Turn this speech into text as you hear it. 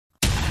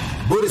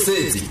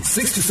BORESETSE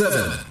 6 to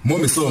 7 mo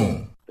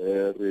mesong.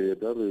 Re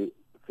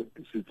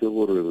fetisitse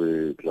gore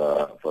re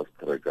tla fast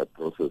track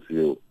process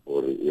eo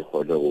gore e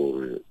kgone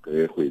gore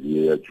ke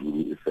kgwedi ya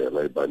June e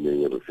fela e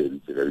baneng re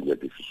feditse ka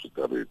dinyakišišo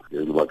tsa rena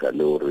ke lebaka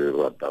leo re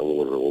ratang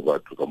gore go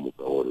batho ka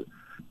moka gore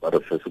ba re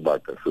fe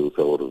sebaka seo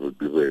sa gore re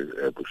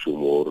dire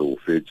bošomo re o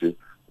fetse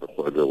re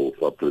kgone go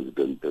fa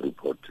president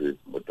report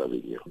mo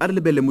tabeng eo. A re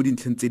lebele mo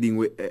dintlheng tse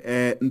dingwe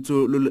ntse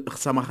lo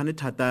samagane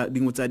thata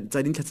dingwe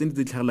tsa dintlha tse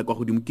di tlhagela kwa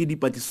godimo ke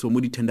dipatlisiso mo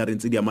di-tendereng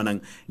tse di amanang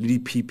le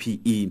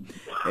di-PPE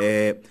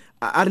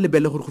a re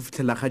lebele gore go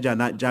fitlhela ga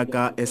jana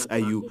jaaka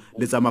SIU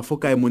le tsa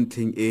mafoka mo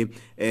ntlheng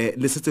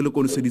le setse le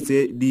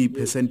konoseditse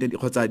di-percent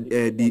kgotsa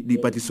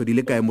dipatlisiso di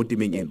le kae mo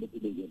temeng eno?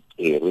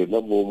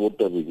 Rena mo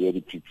tabeng ya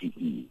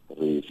di-PPE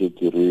re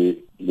setse re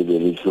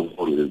lebeletse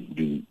gore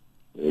di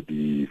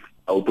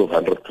out of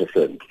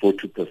 100%,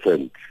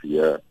 40%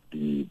 ya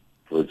di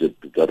project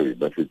tsa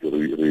rena setse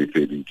re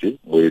feditse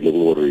mo e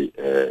leng gore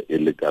e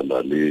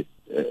lekana le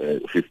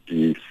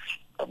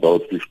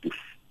about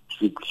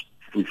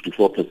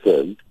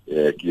 54%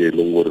 ke e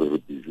leng gore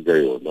re busy ka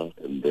yona,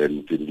 and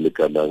then ke di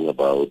lekanang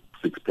about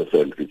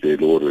 6% ke e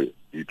leng gore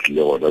di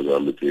tlile gona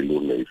jalo ke e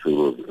leng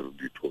gore re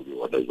di thobe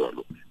gona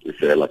jalo e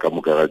fela ka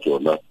moka ga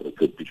tsona re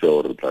tshepisa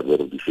gore re tlabe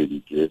re di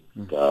feditse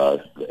ka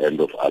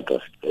end of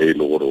August e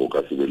leng gore o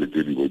ka se be le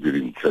tse dingwe tse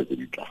dintlha tse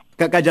di tlang.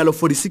 Ka jalo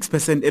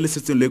 46% e le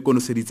setseng le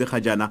konoseditse ga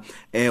jana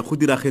go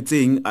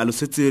diragetseng a lo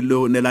setse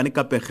lo nelane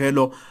ka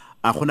pegelo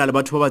a gona le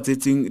batho ba ba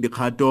tsetseng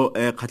dikgato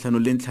kgatlhano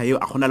le ntlha eo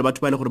a gona le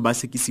batho ba le gore ba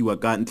sekisiwa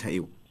ka ntlha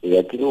eo?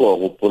 Ya ke wa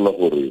gopola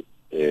gore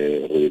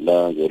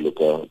rena jalo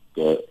ka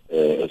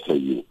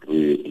SIU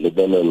re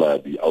lebelela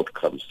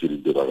di-outcomes tse di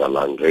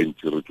diragalang ge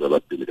ntse re tswela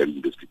pele ka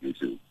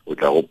investigation. O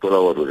tla gopola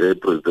gore ge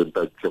president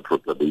a tša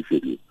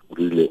proclamation o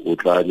rile o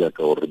tla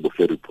nyaka gore re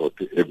bofe report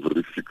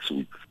every 6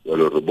 weeks.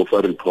 Jalo re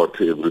bofa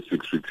report every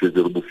 6 weeks e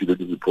re bofile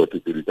di-report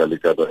tse di ka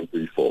lekanang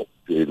 34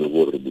 tse e leng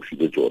gore re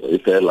bofile tsona e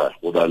fela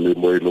go na le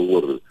mo e leng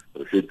gore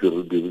re fetse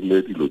re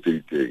dirile dilo tse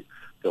itseng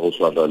ka go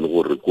swana le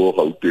gore ko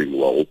Gauteng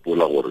wa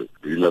gopola gore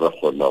re ile ra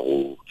kgona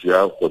go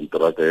tšea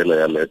kontraka ela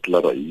ya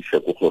letla ra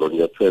iša ko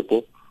kgorong ya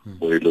tshepo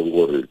mo e leng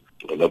gore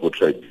rona bo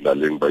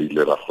tribunaleng ba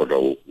ile ra kgona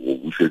go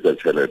busetsa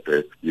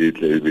tšhelete e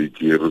tle e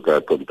beitšere ka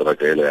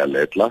kontraka ela ya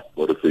letla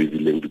mo re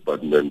savileng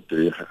department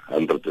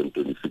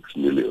 126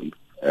 million.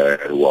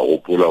 Wa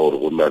gopola gore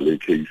go na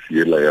le case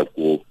ela ya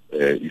ko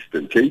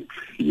Eastern Cape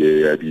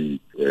ye ya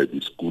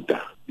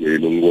di-scooter ye e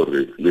leng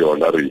gore le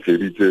yona re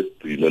feditse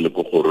re ile le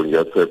ko kgorong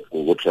ya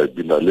tshepo go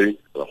tribunaleng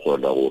ra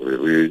kgona gore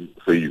re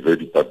save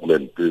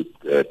department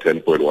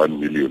 10.1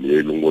 million ye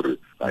e leng gore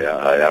a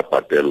ya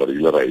patela re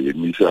ile ra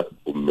emisa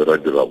gomme ra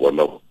dira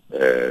bona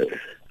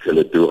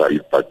tšhelete eo ga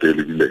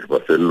ipatele ebile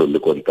ba felelo le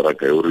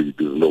kontraka eo re e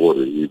dirile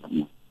gore e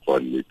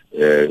kgonne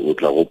o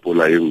tla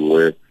gopola e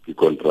nngwe ke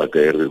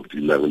kontraka e re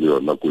dilang le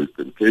yona ko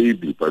Eastern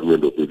Cape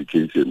Department of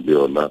Education le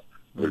yona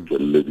re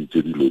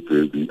tswelleditse dilo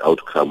tse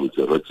di-outcome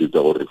tse re tsetsa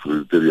gore re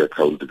freditse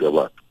di-account ka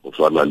batho go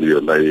tshwana le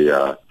yona e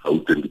ya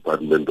Gauteng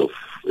Department of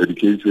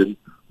Education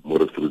mo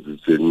re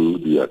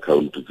freditseng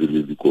di-account tse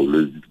le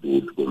dikoloi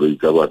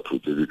tsa batho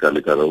tse di ka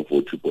lekanang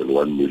 40.1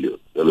 million.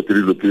 Jalo ke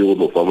dilo tse go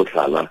no fa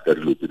motlhala ka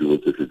dilo tse dingwe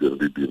tse setse re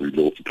di dirile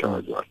go fitlha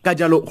ga jana. Ka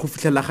jalo go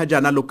fitlhela ga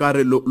jana lo ka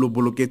re lo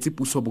boloketse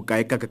puso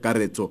bokae ka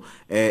kakaretso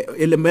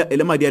e le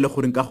madi a le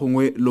goreng ka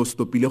gongwe lo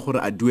stopile gore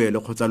a duele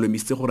kgotsa lo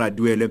emisitse gore a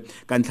duele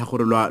ka ntlha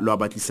gore lo a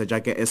batlisa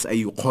jaaka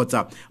SIU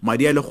kgotsa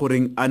madi a le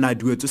goreng a na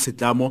duetswe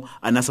setlamo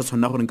a na sa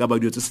tshwanela gore ka ba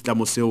duetswe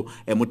setlamo seo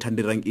mo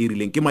thanderang e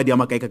rileng ke madi a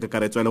makae ka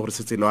kakaretso a le gore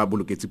setse lo a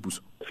boloketse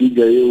puso?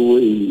 Figa eo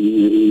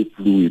e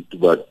fluid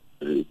but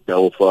ka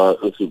go fa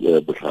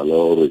botlhala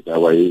gore ka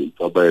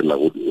ba ela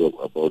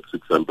about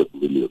 600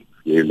 million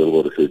ye e leng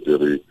gore setse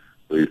re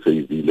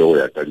savile go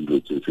ya ka dilo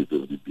tse setse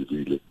re di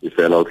dirile e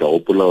fela o tla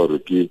gopola gore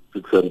ke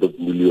 600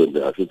 million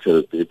a se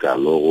tšhelete e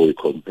kalo go e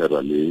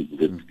compara le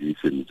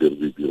investigation tse re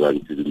di dirang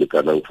tse di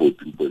lekanang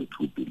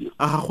 14.2 billion.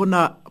 Ga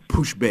gona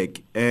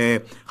pushback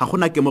ga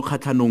gona ke mo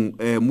kgatlhanong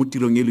mo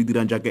tirong e le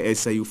dirang jaaka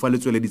SIU fa le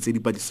tsweleditse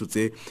dipatlisiso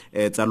tse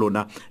tsa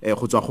lona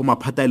go tswa go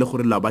maphata le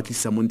gore la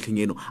batlisa mo ntlheng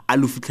eno a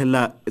lo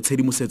fitlhela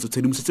tshedimosetso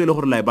e le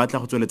gore la e batla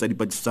go tsweletsa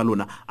dipatlisiso tsa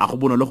lona a go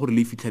bona le gore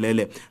le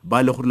fitlhelele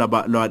ba le gore la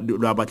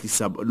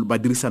batlisa ba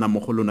dirisana mo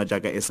go lona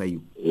jaaka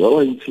SIU? Ba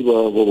bantsi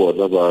ba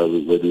bona ba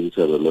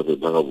dirisana le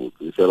rena ga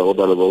botse e fela go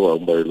na le ba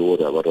bangwe ba e le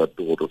gore a ba rate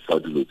gore fa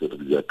dilo tse re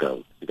di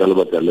jakang ke ka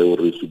lebaka le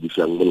gore re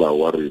šomišang molao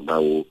wa rena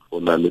o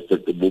na le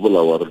mo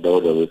molao wa rena o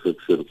na le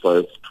section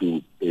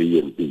 5(2)A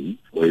and B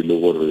mo e le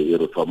gore e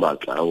re fa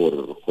maatla a gore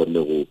re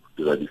kgone go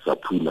dira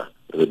disaphula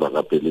re ba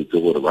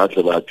gapeletse gore ba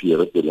tle ba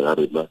appeare pele ga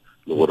rena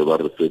le gore ba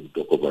re fe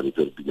ditokomane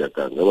tse re di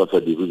nyakang ge ba sa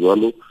dire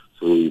jalo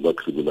so e ba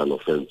criminal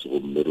offense go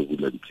mme re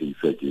bula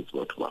di-case against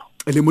batho bao.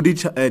 Le mo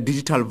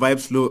digital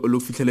vibes lo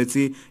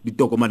fitlheletse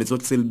ditokomane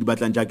tsotlhe tse di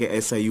batlang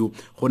jaaka SIU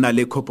go na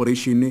le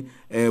corporation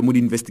mo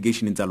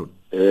di-investigation tsa lona?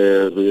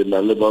 Re na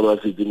le ba ba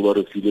setseng ba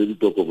re file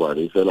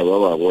ditokomane fela ba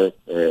bangwe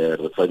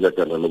re sa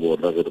nyakana le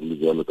bona ge re le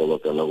jalo ka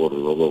baka la gore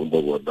ba bangwe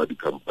ba bona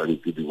di-company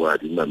tse dingwe ga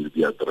di na le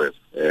di-address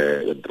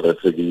address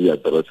ke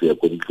di-address ya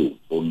ko ntlong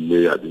gomme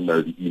ga di na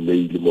le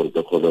di-email mo re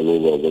ka kgona le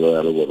ba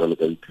bolela le bona le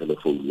ka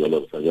di-telephone jalo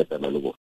re sa nyakana le bona.